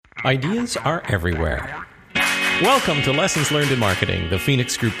Ideas are everywhere. Welcome to Lessons Learned in Marketing, the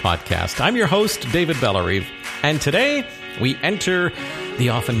Phoenix Group podcast. I'm your host, David Bellarive, and today we enter the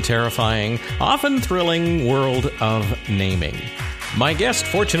often terrifying, often thrilling world of naming. My guest,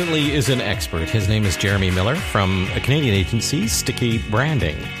 fortunately, is an expert. His name is Jeremy Miller from a Canadian agency, Sticky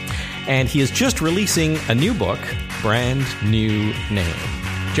Branding, and he is just releasing a new book, Brand New Name.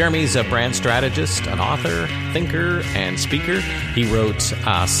 Jeremy's a brand strategist, an author, thinker, and speaker. He wrote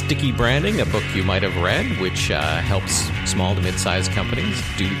Sticky Branding, a book you might have read, which helps small to mid-sized companies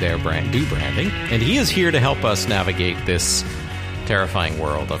do branding. And he is here to help us navigate this terrifying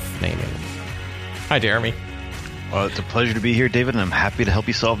world of naming. Hi, Jeremy. Well, it's a pleasure to be here, David, and I'm happy to help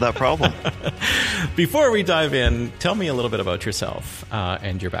you solve that problem. Before we dive in, tell me a little bit about yourself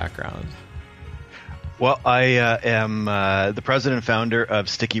and your background. Well, I am the president and founder of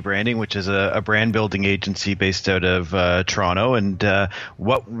Sticky Branding, which is a brand building agency based out of Toronto. And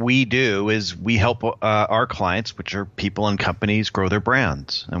what we do is we help our clients, which are people and companies, grow their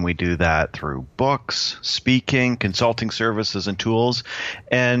brands. And we do that through books, speaking, consulting services, and tools.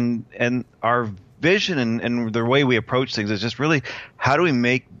 And our vision and the way we approach things is just really how do we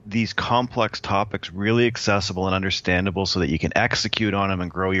make these complex topics really accessible and understandable so that you can execute on them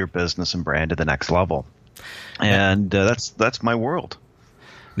and grow your business and brand to the next level. And that's my world.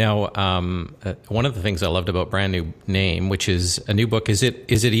 Now, one of the things I loved about Brand New Name, which is a new book, is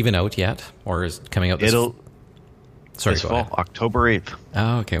it even out yet, or is it coming out this fall? Sorry, this fall, October 8th.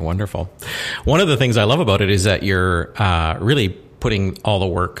 Oh, okay, wonderful. One of the things I love about it is that you're really putting all the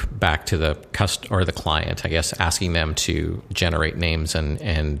work back to the customer or the client, I guess, asking them to generate names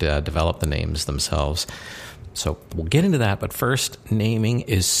and develop the names themselves. So we'll get into that, but first, naming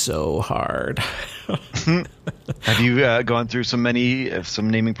is so hard. Have you gone through some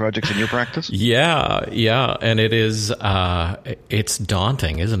naming projects in your practice? Yeah, and it is it's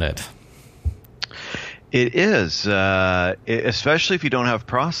daunting, isn't it? It is, especially if you don't have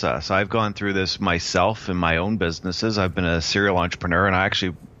process. I've gone through this myself in my own businesses. I've been a serial entrepreneur, and I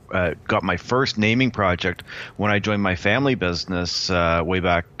actually got my first naming project when I joined my family business way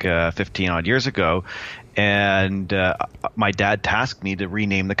back 15 odd years ago. And my dad tasked me to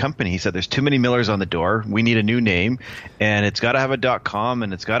rename the company. He said, there's too many Millers on the door. We need a new name, and it's got to have a .com,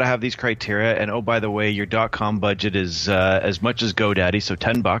 and it's got to have these criteria. And oh, by the way, your .com budget is as much as GoDaddy, so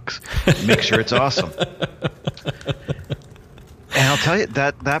 $10. Make sure it's awesome. And I'll tell you,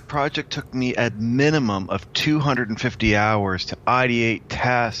 that project took me a minimum of 250 hours to ideate,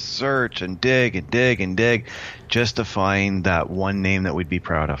 test, search, and dig just to find that one name that we'd be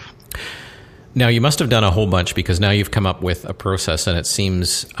proud of. Now, you must have done a whole bunch because now you've come up with a process, and it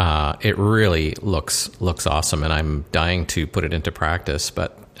seems it really looks awesome, and I'm dying to put it into practice.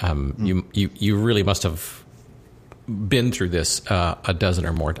 But you really must have been through this a dozen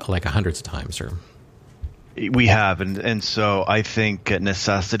or more, like hundreds of times, or. We have, and so I think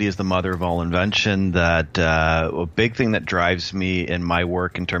necessity is the mother of all invention. That a big thing that drives me in my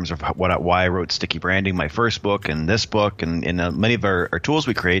work in terms of why I wrote Sticky Branding, my first book, and this book, and many of our tools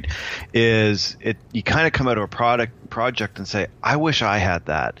we create, is you kind of come out of a project and say, I wish I had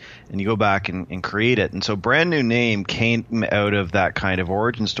that, and you go back and create it. And so Brand New Name came out of that kind of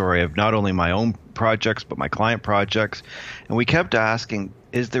origin story of not only my own projects but my client projects, and we kept asking,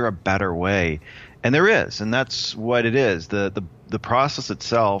 is there a better way? And there is, and that's what it is. The process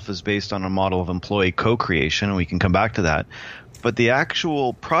itself is based on a model of employee co-creation, and we can come back to that. But the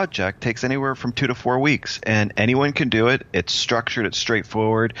actual project takes anywhere from 2 to 4 weeks, and anyone can do it. It's structured, it's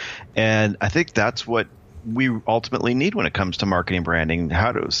straightforward, and I think that's what we ultimately need when it comes to marketing branding,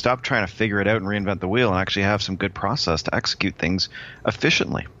 how to stop trying to figure it out and reinvent the wheel and actually have some good process to execute things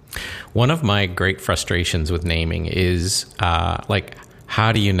efficiently. One of my great frustrations with naming is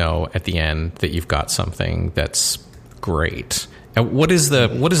how do you know at the end that you've got something that's great? And what is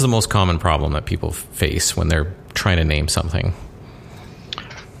the most common problem that people face when they're trying to name something?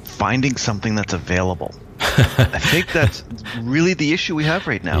 Finding something that's available. I think that's really the issue we have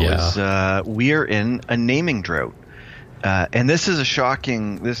right now. Is we are in a naming drought, and this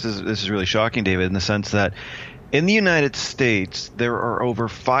is really shocking, David, in the sense that in the United States, there are over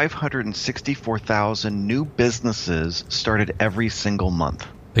 564,000 new businesses started every single month.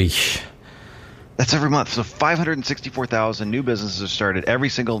 Eesh. That's every month. So 564,000 new businesses are started every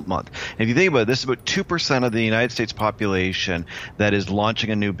single month. And if you think about it, this is about 2% of the United States population that is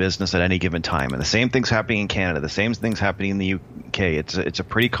launching a new business at any given time. And the same thing's happening in Canada. The same thing's happening in the UK. It's a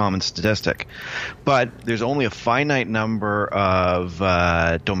pretty common statistic. But there's only a finite number of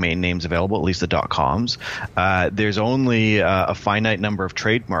domain names available, at least the .coms. There's only a finite number of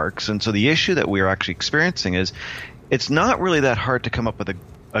trademarks. And so the issue that we are actually experiencing is it's not really that hard to come up with a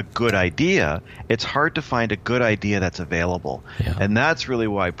a good idea, it's hard to find a good idea that's available. Yeah. And that's really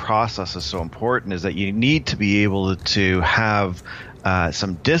why process is so important, is that you need to be able to have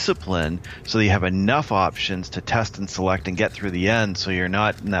some discipline so that you have enough options to test and select and get through the end, so you're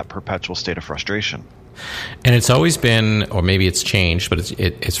not in that perpetual state of frustration. And it's always been, or maybe it's changed, but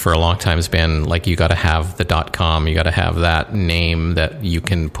it's for a long time it's been like you got to have the .com, you got to have that name that you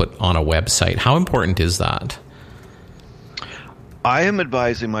can put on a website. How important is that? I am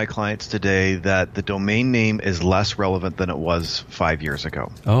advising my clients today that the domain name is less relevant than it was 5 years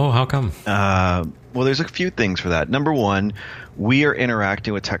ago. Oh, how come? Well, there's a few things for that. Number one, we are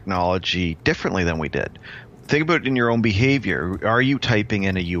interacting with technology differently than we did. Think about it in your own behavior. Are you typing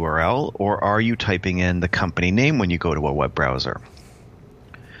in a URL, or are you typing in the company name when you go to a web browser?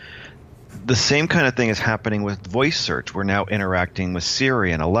 The same kind of thing is happening with voice search. We're now interacting with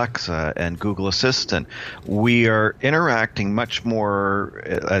Siri and Alexa and Google Assistant. We are interacting much more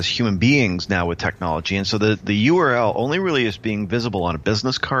as human beings now with technology. And so the URL only really is being visible on a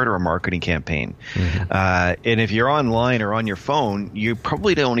business card or a marketing campaign. Mm-hmm. And if you're online or on your phone, you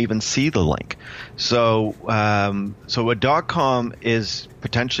probably don't even see the link. So a .com is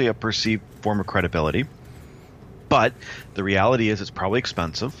potentially a perceived form of credibility. But the reality is it's probably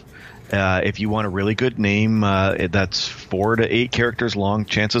expensive. If you want a really good name that's 4 to 8 characters long,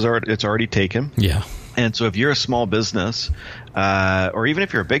 chances are it's already taken. Yeah. And so if you're a small business, or even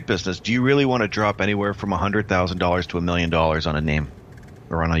if you're a big business, do you really want to drop anywhere from $100,000 to $1 million on a name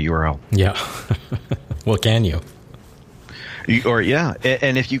or on a URL? Yeah. Well, can you?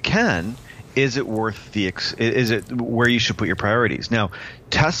 And if you can, is it worth is it where you should put your priorities? Now,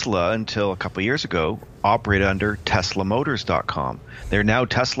 Tesla, until a couple of years ago, operated under TeslaMotors.com. They're now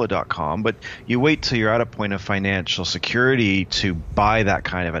Tesla.com, but you wait till you're at a point of financial security to buy that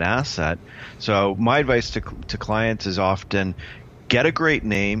kind of an asset. So my advice to clients is often get a great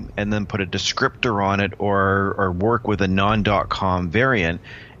name and then put a descriptor on it, or work with a non.com variant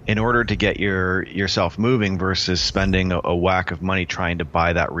in order to get yourself moving versus spending a whack of money trying to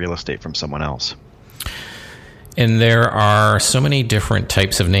buy that real estate from someone else. And there are so many different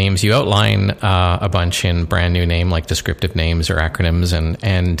types of names. You outline a bunch in Brand New Name, like descriptive names or acronyms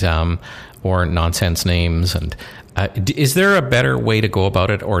and or nonsense names. And is there a better way to go about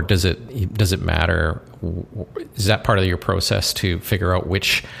it, or does it matter? Is that part of your process to figure out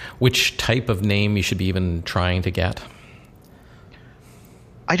which type of name you should be even trying to get?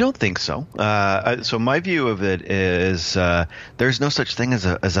 I don't think so. So my view of it is there's no such thing as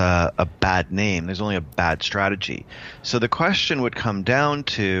a bad name. There's only a bad strategy. So the question would come down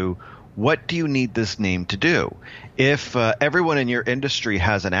to, what do you need this name to do? If everyone in your industry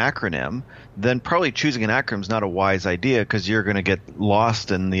has an acronym, then probably choosing an acronym is not a wise idea, because you're going to get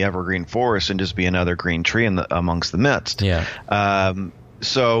lost in the evergreen forest and just be another green tree amongst the midst. Yeah.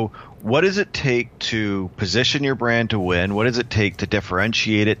 So what does it take to position your brand to win? What does it take to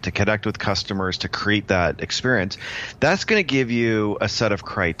differentiate it, to connect with customers, to create that experience? That's going to give you a set of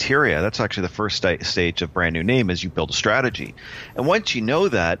criteria. That's actually the first stage of Brand New Name, is you build a strategy. And once you know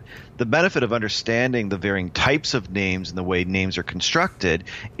that, the benefit of understanding the varying types of names and the way names are constructed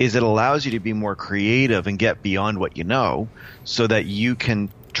is it allows you to be more creative and get beyond what you know, so that you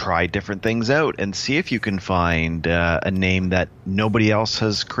can try different things out and see if you can find a name that nobody else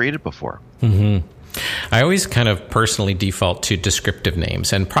has created before. Mm-hmm. I always kind of personally default to descriptive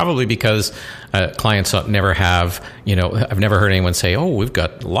names, and probably because clients never have, I've never heard anyone say, "Oh, we've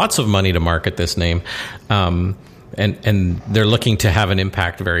got lots of money to market this name," and they're looking to have an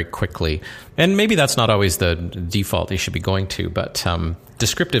impact very quickly. And maybe that's not always the default they should be going to, but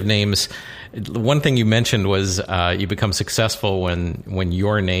descriptive names. One thing you mentioned was you become successful when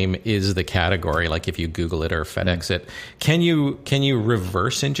your name is the category, like if you Google it or FedEx it. Can you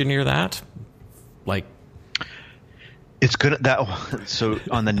reverse engineer that? Like, it's good at that. So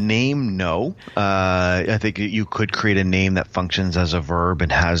on the name, no. I think you could create a name that functions as a verb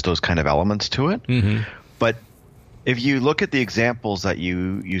and has those kind of elements to it. Mm-hmm. But if you look at the examples that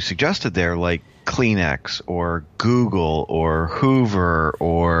you suggested there, like Kleenex or Google or Hoover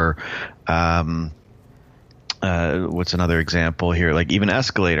or what's another example here? Like even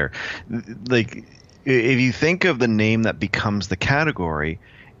Escalator. Like if you think of the name that becomes the category,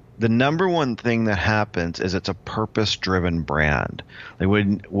 the number one thing that happens is it's a purpose-driven brand. Like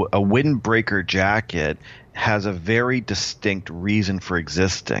when a windbreaker jacket has a very distinct reason for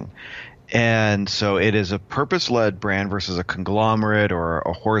existing. And so it is a purpose-led brand versus a conglomerate or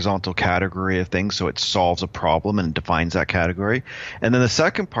a horizontal category of things. So it solves a problem and defines that category. And then the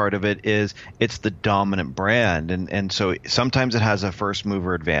second part of it is it's the dominant brand. And so sometimes it has a first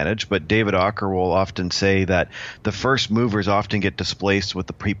mover advantage, but David Ocker will often say that the first movers often get displaced with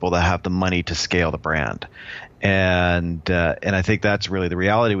the people that have the money to scale the brand. And I think that's really the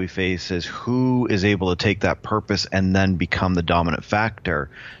reality we face, is who is able to take that purpose and then become the dominant factor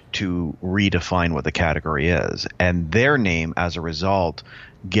to redefine what the category is. And their name, as a result,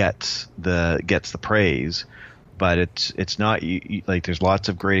 gets the praise. But it's not like, there's lots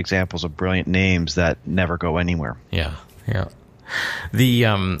of great examples of brilliant names that never go anywhere. Yeah.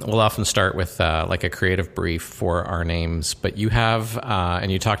 We'll often start with like a creative brief for our names, but you have,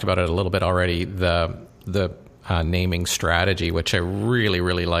 and you talked about it a little bit already, the naming strategy, which I really,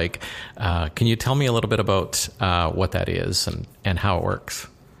 really like. Can you tell me a little bit about what that is and how it works?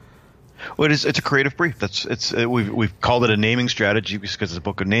 Well, it's a creative brief. We've called it a naming strategy because it's a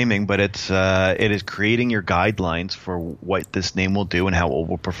book of naming, but it is creating your guidelines for what this name will do and how it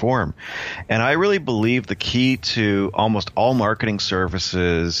will perform. And I really believe the key to almost all marketing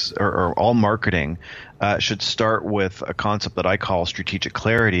services or all marketing should start with a concept that I call strategic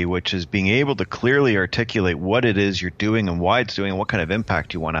clarity, which is being able to clearly articulate what it is you're doing and why it's doing and what kind of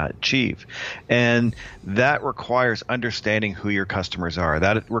impact you want to achieve. And that requires understanding who your customers are.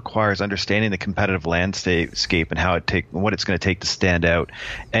 That requires understanding the competitive landscape and what it's going to take to stand out,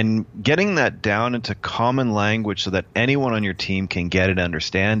 and getting that down into common language so that anyone on your team can get it and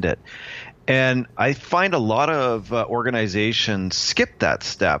understand it. And I find a lot of organizations skip that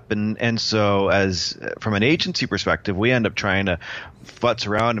step. And so as from an agency perspective, we end up trying to futz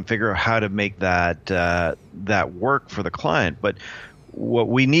around and figure out how to make that work for the client. But what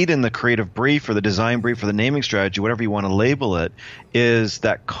we need in the creative brief or the design brief or the naming strategy, whatever you want to label it, is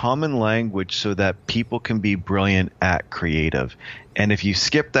that common language so that people can be brilliant at creative. And if you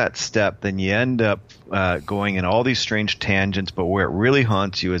skip that step, then you end up going in all these strange tangents. But where it really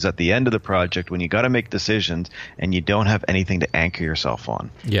haunts you is at the end of the project when you got to make decisions and you don't have anything to anchor yourself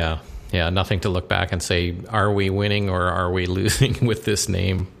on. Yeah, nothing to look back and say, are we winning or are we losing with this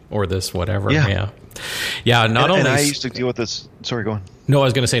name or this whatever? Yeah. And I used to deal with this. Sorry, go on. No, I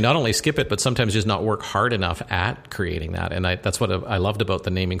was going to say not only skip it, but sometimes just not work hard enough at creating that. And that's what I loved about the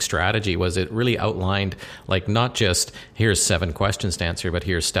naming strategy, was it really outlined, like, not just here's 7 questions to answer, but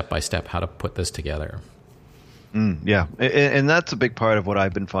here's step by step how to put this together. Yeah, and that's a big part of what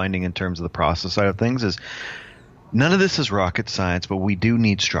I've been finding in terms of the process side of things is none of this is rocket science, but we do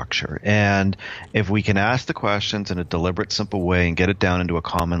need structure. And if we can ask the questions in a deliberate, simple way and get it down into a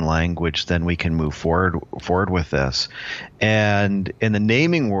common language, then we can move forward with this. And in the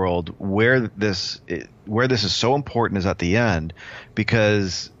naming world, where this is so important is at the end,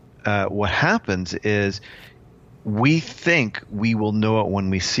 because what happens is we think we will know it when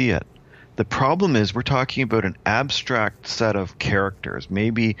we see it. The problem is we're talking about an abstract set of characters,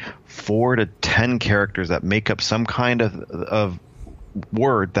 maybe 4 to 10 characters that make up some kind of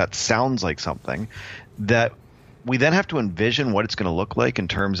word that sounds like something, that we then have to envision what it's going to look like in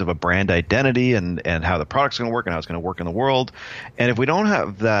terms of a brand identity and how the product's going to work and how it's going to work in the world. And if we don't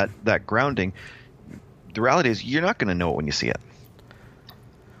have that grounding, the reality is you're not going to know it when you see it.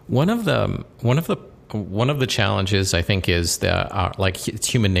 One of the challenges, I think, is like it's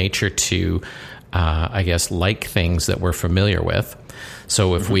human nature to, I guess, like things that we're familiar with.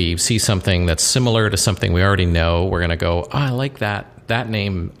 So if we see something that's similar to something we already know, we're going to go, I like that. That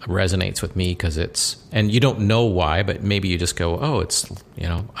name resonates with me because it's, and you don't know why, but maybe you just go, oh, it's,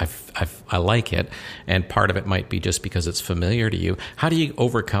 I like it. And part of it might be just because it's familiar to you. How do you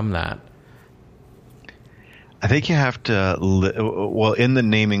overcome that? I think you have to, in the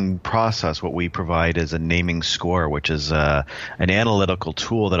naming process, what we provide is a naming score, which is an analytical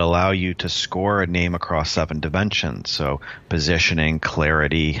tool that allow you to score a name across 7 dimensions. So positioning,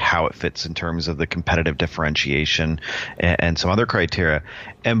 clarity, how it fits in terms of the competitive differentiation, and some other criteria.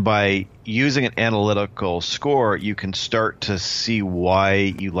 And by using an analytical score, you can start to see why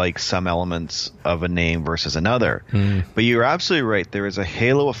you like some elements of a name versus another. But you're absolutely right. There is a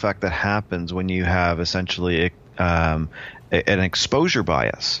halo effect that happens when you have essentially an exposure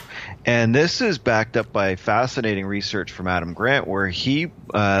bias. And this is backed up by fascinating research from Adam Grant, where he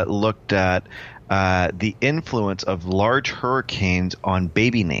looked at the influence of large hurricanes on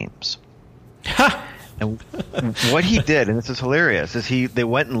baby names. And what he did, and this is hilarious, is they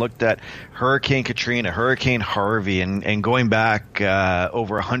went and looked at Hurricane Katrina, Hurricane Harvey, and going back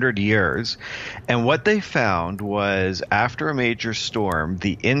over 100 years. And what they found was after a major storm,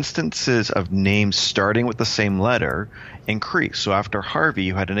 the instances of names starting with the same letter increased. So after Harvey,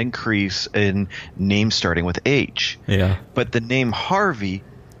 you had an increase in names starting with H. Yeah. But the name Harvey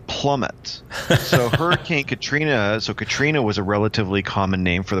plummets. So Hurricane Katrina, Katrina was a relatively common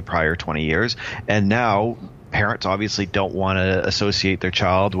name for the prior 20 years, and now parents obviously don't want to associate their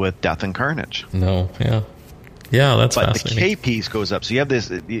child with death and carnage. No, yeah. Yeah, that's but fascinating. The K piece goes up. So you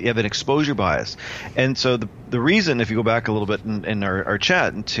have an exposure bias. And so the reason, if you go back a little bit in our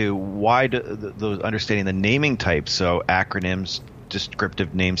chat into why those understanding the naming types, so acronyms,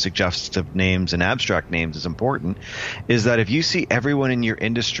 descriptive names, suggestive names, and abstract names is important, is that if you see everyone in your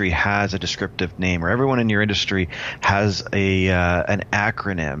industry has a descriptive name or everyone in your industry has an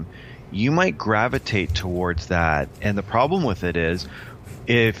acronym, you might gravitate towards that. And the problem with it is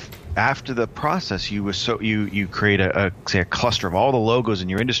if after the process you create a cluster of all the logos in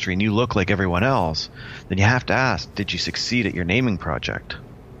your industry and you look like everyone else, then you have to ask, did you succeed at your naming project?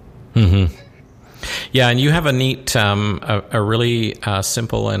 Mm-hmm. Yeah, and you have a neat, a really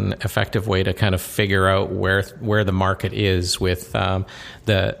simple and effective way to kind of figure out where the market is with the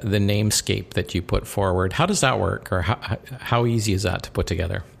namescape that you put forward. How does that work, or how easy is that to put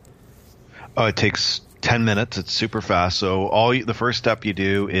together? It takes 10 minutes. It's super fast. So the first step you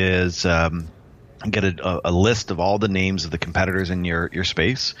do is get a list of all the names of the competitors in your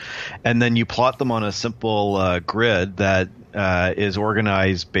space, and then you plot them on a simple grid that is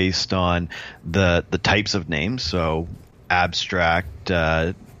organized based on the types of names, so abstract,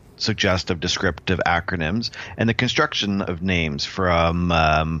 suggestive, descriptive, acronyms, and the construction of names from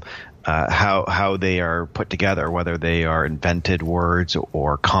how they are put together, whether they are invented words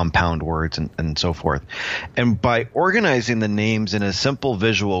or compound words and so forth. And by organizing the names in a simple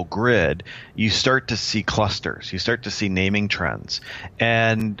visual grid, you start to see clusters. You start to see naming trends.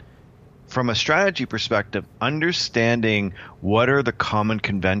 And from a strategy perspective, understanding what are the common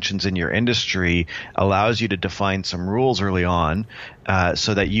conventions in your industry allows you to define some rules early on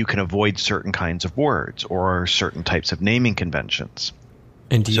so that you can avoid certain kinds of words or certain types of naming conventions.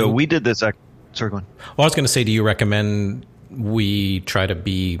 And we did this. Sorry, go on. Well, I was going to say, do you recommend we try to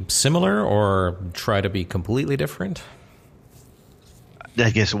be similar or try to be completely different? I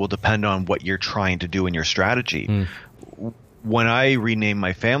guess it will depend on what you're trying to do in your strategy. When I renamed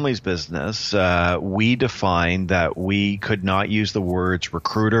my family's business, we defined that we could not use the words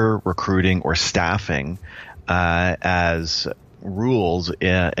recruiter, recruiting, or staffing as rules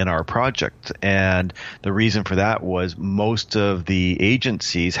in our project. And the reason for that was most of the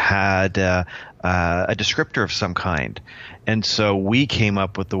agencies had a descriptor of some kind. And so we came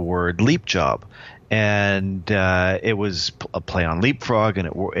up with the word leap job. And it was a play on leapfrog, and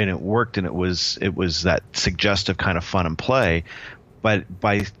it worked, and it was that suggestive kind of fun and play. But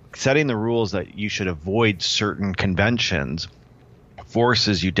by setting the rules that you should avoid certain conventions,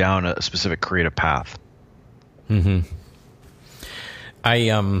 forces you down a specific creative path. Mm-hmm.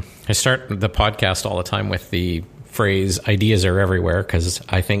 I start the podcast all the time with the phrase "ideas are everywhere" because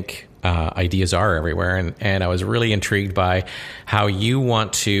I think ideas are everywhere, and I was really intrigued by how you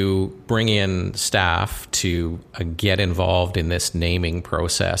want to bring in staff to get involved in this naming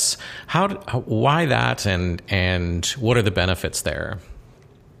process. Why that, and what are the benefits there?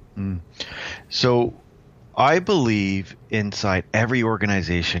 So I believe inside every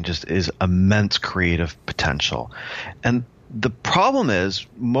organization just is immense creative potential, and the problem is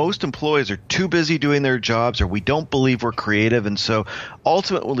most employees are too busy doing their jobs, or we don't believe we're creative. And so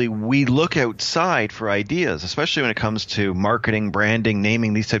ultimately we look outside for ideas, especially when it comes to marketing, branding,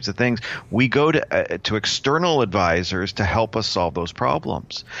 naming, these types of things. We go to external advisors to help us solve those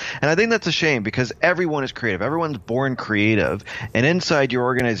problems. And I think that's a shame because everyone is creative. Everyone's born creative. And inside your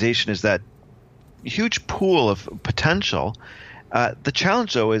organization is that huge pool of potential. The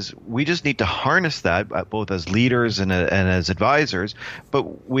challenge, though, is we just need to harness that both as leaders and as advisors,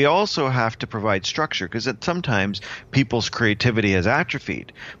 but we also have to provide structure because sometimes people's creativity has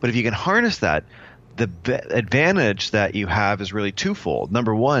atrophied. But if you can harness that, the advantage that you have is really twofold.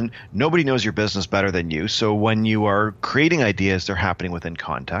 Number one, nobody knows your business better than you. So when you are creating ideas, they're happening within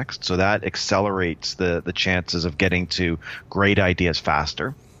context. So that accelerates the chances of getting to great ideas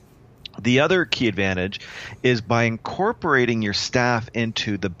faster. The other key advantage is by incorporating your staff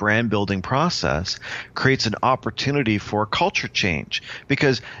into the brand building process creates an opportunity for culture change,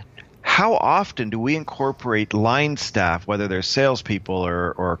 because how often do we incorporate line staff, whether they're salespeople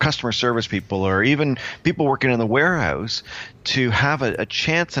or customer service people or even people working in the warehouse, to have a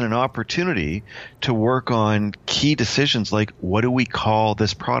chance and an opportunity to work on key decisions like, what do we call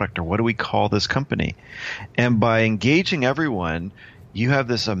this product or what do we call this company? And by engaging everyone, you have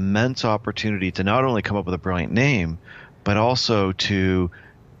this immense opportunity to not only come up with a brilliant name, but also to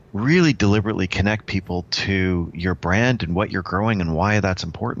really deliberately connect people to your brand and what you're growing and why that's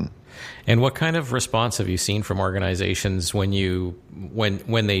important. And what kind of response have you seen from organizations when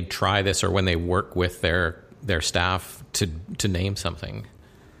they try this or when they work with their staff to name something?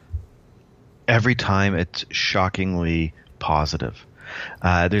 Every time it's shockingly positive.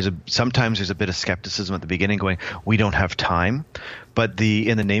 Sometimes there's a bit of skepticism at the beginning going, we don't have time. But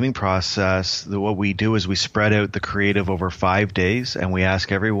in the naming process, what we do is we spread out the creative over 5 days, and we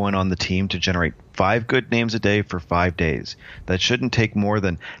ask everyone on the team to generate 5 good names a day for 5 days. That shouldn't take more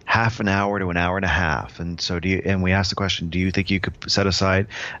than half an hour to an hour and a half. And so and we ask the question, do you think you could set aside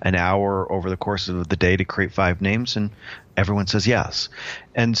an hour over the course of the day to create 5 names? And everyone says yes.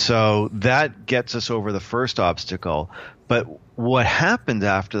 And so that gets us over the first obstacle. But what happens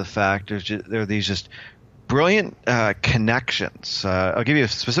after the fact, there are these just brilliant connections. I'll give you a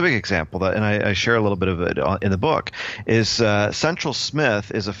specific example, and I share a little bit of it in the book, is Central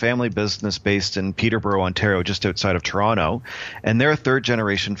Smith is a family business based in Peterborough, Ontario, just outside of Toronto, and they're a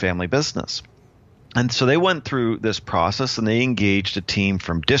third-generation family business. And so they went through this process, and they engaged a team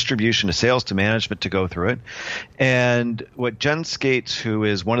from distribution to sales to management to go through it. And what Jen Skates, who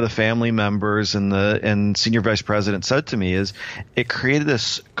is one of the family members and senior vice president, said to me is it created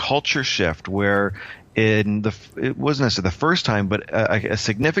this culture shift where it wasn't necessarily the first time, but a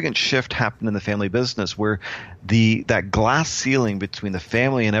significant shift happened in the family business where that glass ceiling between the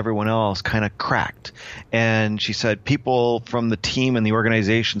family and everyone else kind of cracked. And she said people from the team and the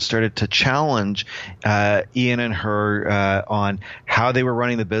organization started to challenge Ian and her on how they were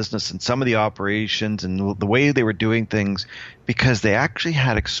running the business and some of the operations and the way they were doing things, because they actually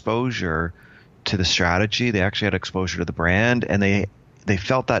had exposure to the strategy, they actually had exposure to the brand, and they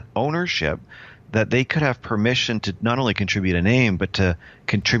felt that ownership, that they could have permission to not only contribute a name, but to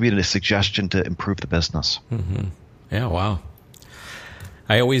contribute a suggestion to improve the business. Mm-hmm. Yeah, wow.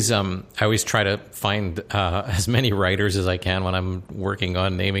 I always try to find as many writers as I can when I'm working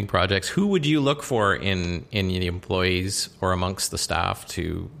on naming projects. Who would you look for in the employees or amongst the staff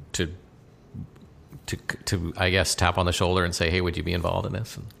to I guess tap on the shoulder and say, hey, would you be involved in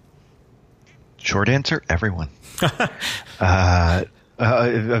this? Short answer, everyone.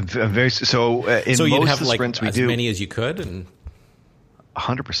 So you'd have of the sprints we as do, many as you could, and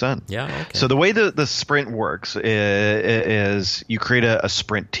 100%. Yeah. Okay. So the way the sprint works is you create a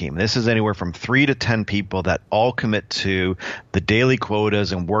sprint team. This is anywhere from 3 to 10 people that all commit to the daily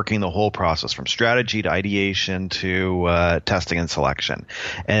quotas and working the whole process from strategy to ideation to testing and selection.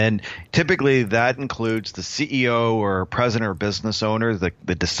 And typically that includes the CEO or president or business owner,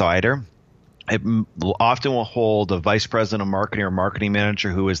 the decider. It often will hold a vice president of marketing or marketing manager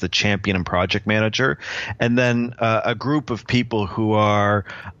who is the champion and project manager, and then a group of people who are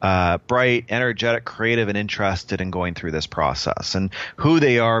bright, energetic, creative, and interested in going through this process. And who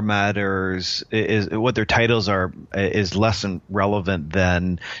they are matters, is what their titles are is less relevant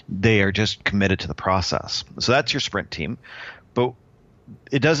than they are just committed to the process. So that's your sprint team. But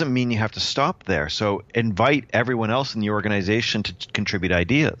it doesn't mean you have to stop there. So invite everyone else in the organization to contribute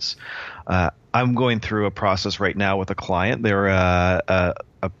ideas. I'm going through a process right now with a client. They're a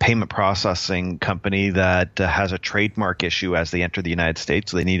payment processing company that has a trademark issue as they enter the United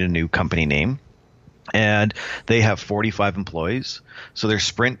States. So they need a new company name. And they have 45 employees. So their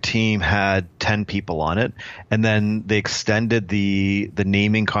sprint team had 10 people on it. And then they extended the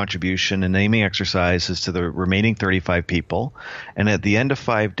naming contribution and naming exercises to the remaining 35 people. And at the end of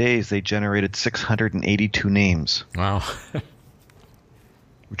 5 days, they generated 682 names. Wow.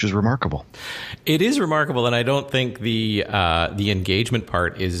 Which is remarkable. It is remarkable, and I don't think the engagement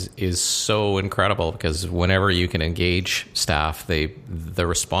part is so incredible, because whenever you can engage staff, the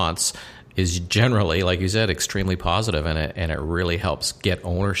response is generally, like you said, extremely positive, and it really helps get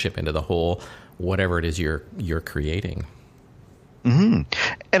ownership into the whole whatever it is you're creating. Mm-hmm.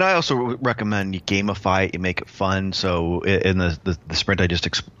 And I also recommend you gamify it, you make it fun. So in the sprint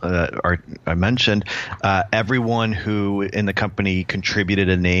I mentioned, everyone who in the company contributed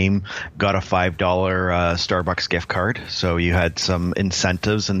a name got a $5 Starbucks gift card. So you had some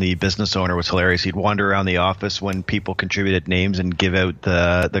incentives, and the business owner was hilarious. He'd wander around the office when people contributed names and give out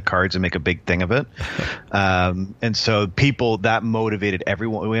the cards and make a big thing of it. And so that motivated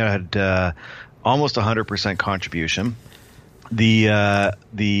everyone. We had almost 100% contribution.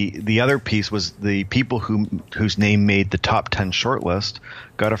 The other piece was the people whose name made the top 10 shortlist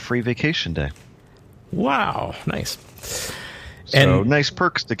got a free vacation day. Wow, nice. So nice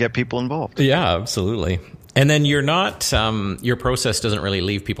perks to get people involved. Yeah, absolutely. And then you're not, your process doesn't really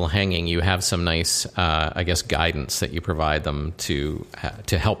leave people hanging. You have some nice, I guess, guidance that you provide them to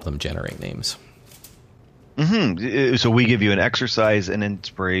help them generate names. Mm-hmm. So we give you an exercise and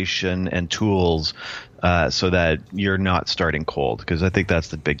inspiration and tools so that you're not starting cold. Because I think that's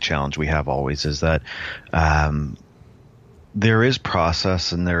the big challenge we have always is that there is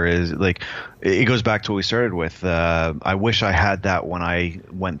process and there is it goes back to what we started with. I wish I had that when I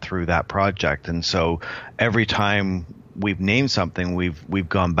went through that project. And so every time we've named something, we've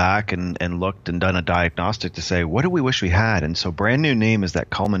gone back and looked and done a diagnostic to say, what do we wish we had? And so brand new name is that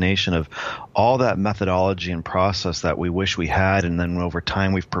culmination of all that methodology and process that we wish we had. And then over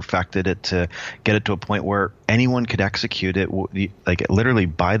time, we've perfected it to get it to a point where anyone could execute it, literally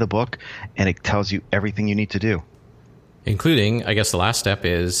buy the book, and it tells you everything you need to do. Including, I guess the last step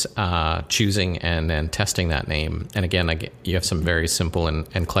is choosing and then testing that name. And again, you have some very simple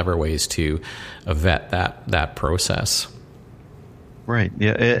and clever ways to vet that process. Right.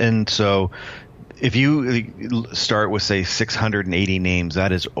 Yeah. And so if you start with, say, 680 names,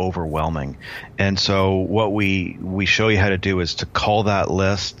 that is overwhelming. And so what we show you how to do is to call that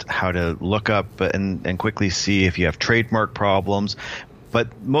list, how to look up and quickly see if you have trademark problems.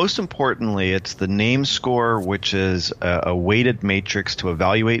 But most importantly, it's the name score, which is a weighted matrix to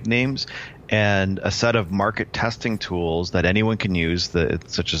evaluate names, and a set of market testing tools that anyone can use,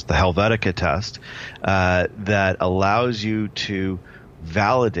 such as the Helvetica test, that allows you to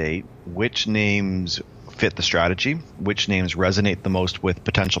validate which names fit the strategy, which names resonate the most with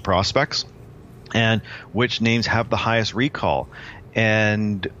potential prospects, and which names have the highest recall.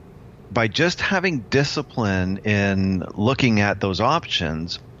 And by just having discipline in looking at those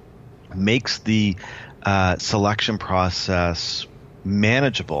options makes the selection process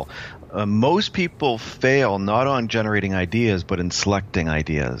manageable. Most people fail not on generating ideas, but in selecting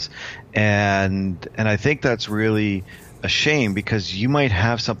ideas. And I think that's really a shame because you might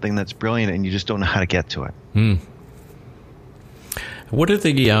have something that's brilliant and you just don't know how to get to it. What are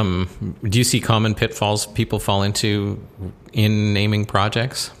the, do you see common pitfalls people fall into in naming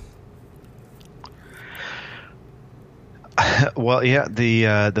projects? Well, yeah,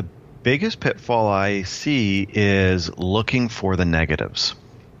 the biggest pitfall I see is looking for the negatives.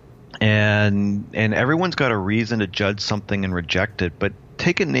 And everyone's got a reason to judge something and reject it, but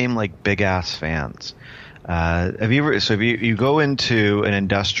take a name like Big Ass Fans. If you go into an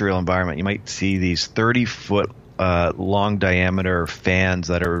industrial environment, you might see these 30-foot long diameter fans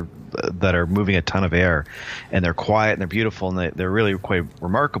that are moving a ton of air, and they're quiet and they're beautiful and they're really quite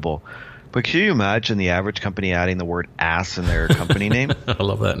remarkable. But can you imagine the average company adding the word ass in their company name? I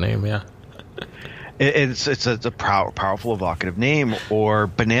love that name, yeah. It's a powerful, evocative name. Or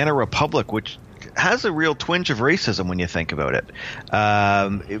Banana Republic, which has a real twinge of racism when you think about it.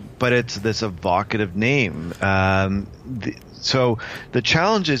 But it's this evocative name. So the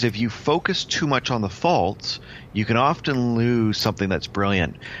challenge is if you focus too much on the faults, you can often lose something that's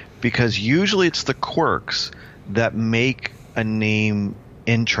brilliant. Because usually it's the quirks that make a name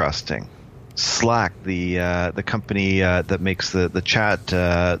interesting. Slack, the company that makes the chat,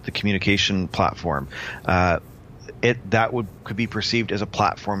 the communication platform, could be perceived as a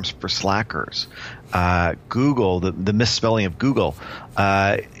platform for slackers. Google, the misspelling of Google,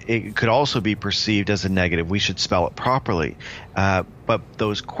 it could also be perceived as a negative. We should spell it properly. But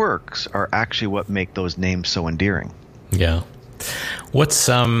those quirks are actually what make those names so endearing. Yeah. What's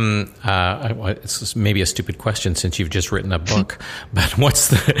it's maybe a stupid question since you've just written a book, but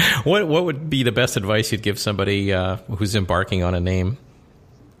what would be the best advice you'd give somebody who's embarking on a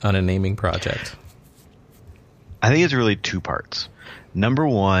naming project? I think it's really two parts. Number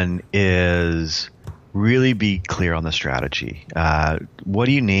one is really be clear on the strategy. What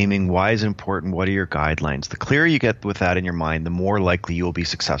are you naming? Why is it important? What are your guidelines? The clearer you get with that in your mind, the more likely you will be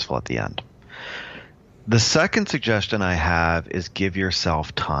successful at the end. The second suggestion I have is give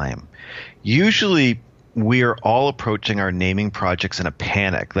yourself time. Usually we are all approaching our naming projects in a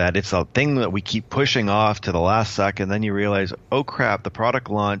panic, that it's a thing that we keep pushing off to the last second. Then you realize, oh crap, the product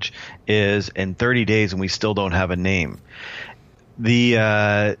launch is in 30 days and we still don't have a name.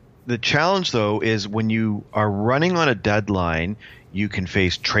 The challenge though is when you are running on a deadline, you can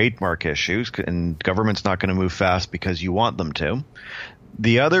face trademark issues and government's not going to move fast because you want them to.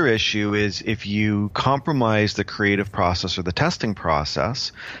 The other issue is if you compromise the creative process or the testing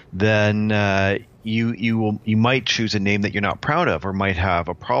process, then you might choose a name that you're not proud of or might have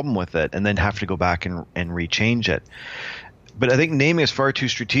a problem with it and then have to go back and rechange it. But I think naming is far too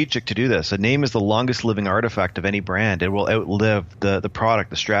strategic to do this. A name is the longest living artifact of any brand. It will outlive the product,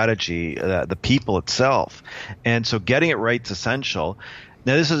 the strategy, the people itself. And so getting it right is essential.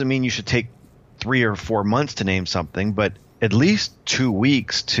 Now, this doesn't mean you should take 3 or 4 months to name something, but at least 2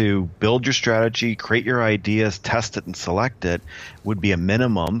 weeks to build your strategy, create your ideas, test it, and select it would be a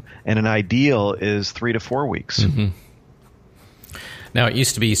minimum. And an ideal is 3 to 4 weeks. Mm-hmm. Now, it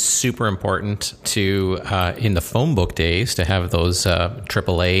used to be super important to, in the phone book days, to have those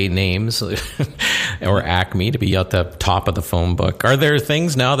AAA names or Acme to be at the top of the phone book. Are there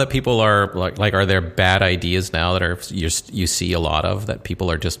things now that people are like are there bad ideas now that are you see a lot of that people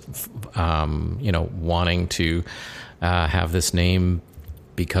are just, wanting to have this name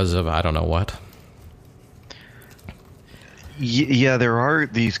because of I don't know what? Yeah, there are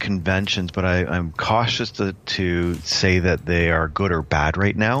these conventions, but I'm cautious to say that they are good or bad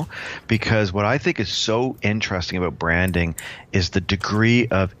right now, because what I think is so interesting about branding is the degree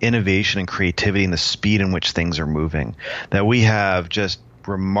of innovation and creativity and the speed in which things are moving. That we have just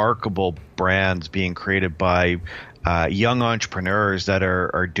remarkable brands being created by young entrepreneurs that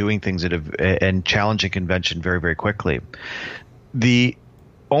are doing things and challenging convention very, very quickly. The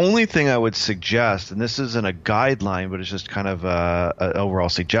only thing I would suggest, and this isn't a guideline, but it's just kind of an overall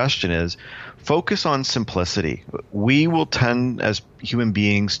suggestion, is focus on simplicity. We will tend as human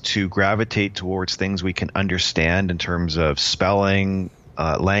beings to gravitate towards things we can understand in terms of spelling,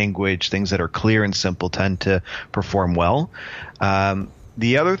 language, things that are clear and simple tend to perform well.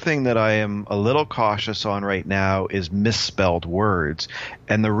 The other thing that I am a little cautious on right now is misspelled words.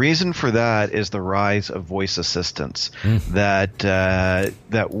 And the reason for that is the rise of voice assistants,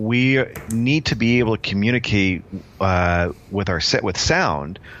 that we need to be able to communicate with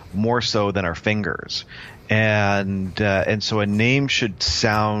sound more so than our fingers. And so a name should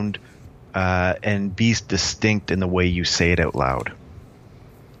sound and be distinct in the way you say it out loud.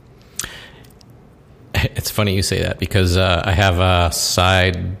 It's funny you say that because I have a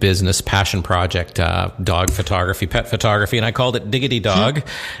side business passion project, dog photography, pet photography, and I called it Diggity Dog.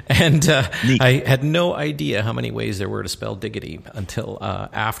 And I had no idea how many ways there were to spell diggity until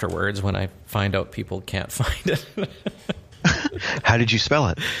afterwards when I find out people can't find it. How did you spell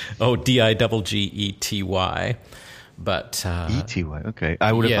it? Oh, Diggety. But E-T-Y, okay.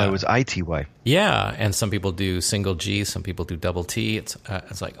 I would have thought it was I-T-Y. Yeah, and some people do single G, some people do double T. It's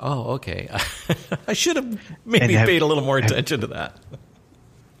like, oh, okay. I should have maybe paid a little more attention to that.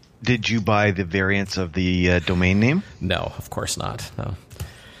 Did you buy the variants of the domain name? No, of course not. No.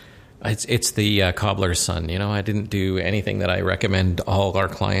 It's the cobbler's son. I didn't do anything that I recommend all our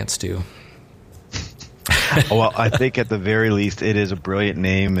clients do. Well, I think at the very least it is a brilliant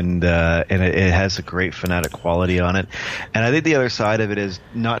name, and it has a great phonetic quality on it. And I think the other side of it is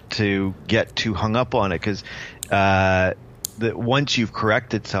not to get too hung up on it, because once you've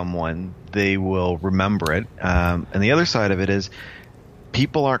corrected someone, they will remember it. And the other side of it is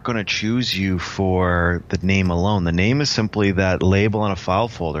people aren't going to choose you for the name alone. The name is simply that label on a file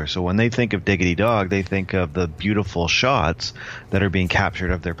folder. So when they think of Diggity Dog, they think of the beautiful shots that are being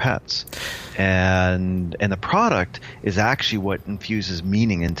captured of their pets. And the product is actually what infuses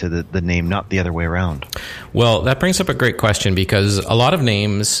meaning into the name, not the other way around. Well, that brings up a great question, because a lot of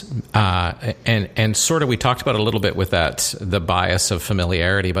names, and sort of we talked about it a little bit with the bias of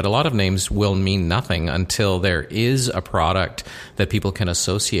familiarity, but a lot of names will mean nothing until there is a product that people can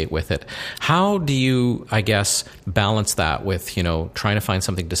associate with it. How do you, I guess, balance that with, trying to find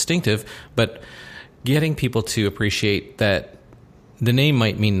something distinctive, but getting people to appreciate that the name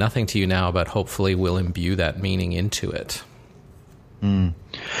might mean nothing to you now, but hopefully will imbue that meaning into it?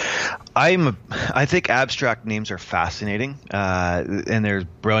 I think abstract names are fascinating, and there's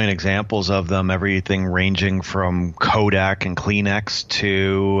brilliant examples of them. Everything ranging from Kodak and Kleenex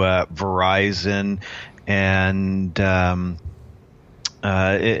to Verizon and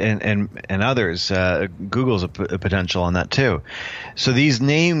others. Google's a potential on that too. So these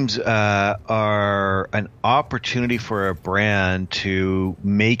names are an opportunity for a brand to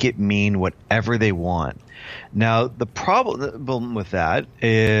make it mean whatever they want. Now, the problem with that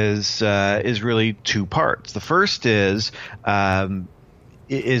is really two parts. The first is that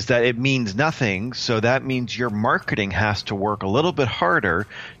it means nothing, so that means your marketing has to work a little bit harder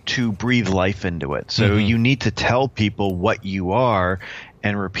to breathe life into it. So you need to tell people what you are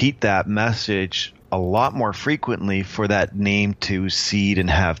and repeat that message a lot more frequently for that name to seed and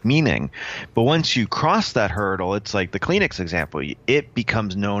have meaning. But once you cross that hurdle, it's like the Kleenex example. It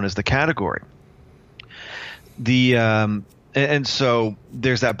becomes known as the category. The And so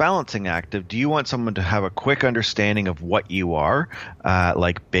there's that balancing act of, do you want someone to have a quick understanding of what you are,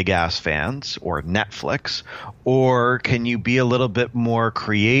 like Big Ass Fans or Netflix, or can you be a little bit more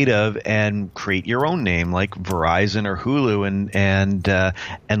creative and create your own name like Verizon or Hulu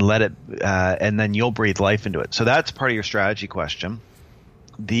and let it and then you'll breathe life into it. So that's part of your strategy question.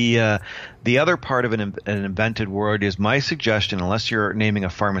 The other part of an invented word is, my suggestion, unless you're naming a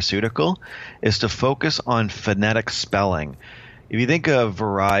pharmaceutical, is to focus on phonetic spelling. If you think of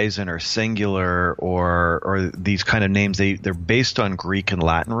Verizon or Singular or these kind of names, they're based on Greek and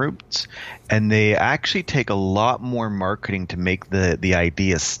Latin roots, and they actually take a lot more marketing to make the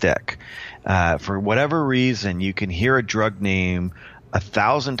idea stick. For whatever reason, you can hear a drug name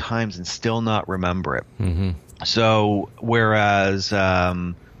 1,000 times and still not remember it. Mm-hmm. So whereas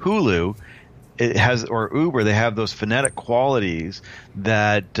Hulu, it has, or Uber, they have those phonetic qualities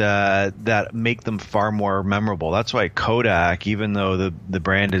that make them far more memorable. That's why Kodak, even though the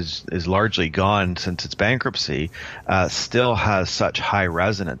brand is largely gone since its bankruptcy, still has such high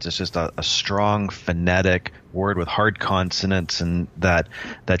resonance. It's just a strong phonetic word with hard consonants and that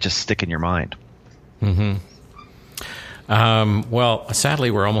just stick in your mind. Mm-hmm. Well,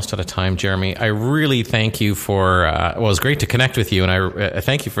 sadly, we're almost out of time, Jeremy. I really thank you for, it was great to connect with you, and I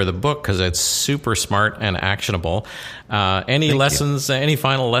thank you for the book because it's super smart and actionable. Any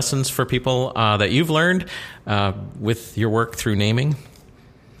final lessons for people that you've learned with your work through naming?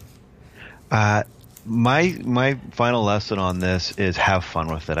 My final lesson on this is have fun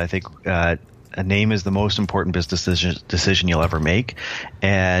with it. I think a name is the most important business decision you'll ever make,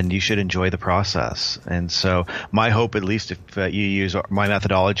 and you should enjoy the process. And so my hope, at least if you use my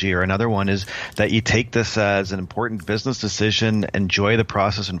methodology or another one, is that you take this as an important business decision, enjoy the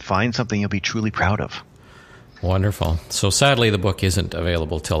process, and find something you'll be truly proud of. Wonderful. So sadly, the book isn't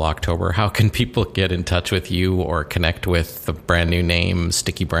available till October. How can people get in touch with you or connect with the brand new name,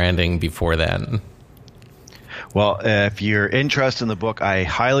 Sticky Branding, before then? Well, if you're interested in the book, I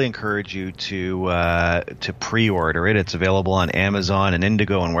highly encourage you to pre-order it. It's available on Amazon and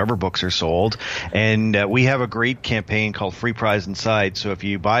Indigo and wherever books are sold. And we have a great campaign called Free Prize Inside. So if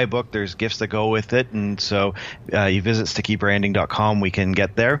you buy a book, there's gifts that go with it. And so you visit stickybranding.com, we can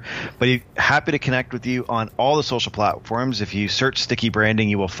get there. But happy to connect with you on all the social platforms. If you search Sticky Branding,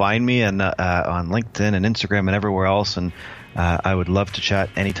 you will find me on LinkedIn and Instagram and everywhere else. And I would love to chat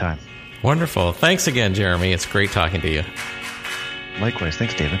anytime. Wonderful. Thanks again, Jeremy. It's great talking to you. Likewise.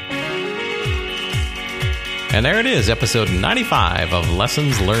 Thanks, David. And there it is, episode 95 of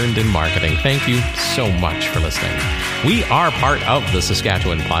Lessons Learned in Marketing. Thank you so much for listening. We are part of the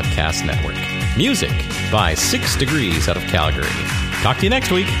Saskatchewan Podcast Network. Music by 6 Degrees out of Calgary. Talk to you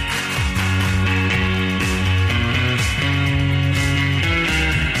next week.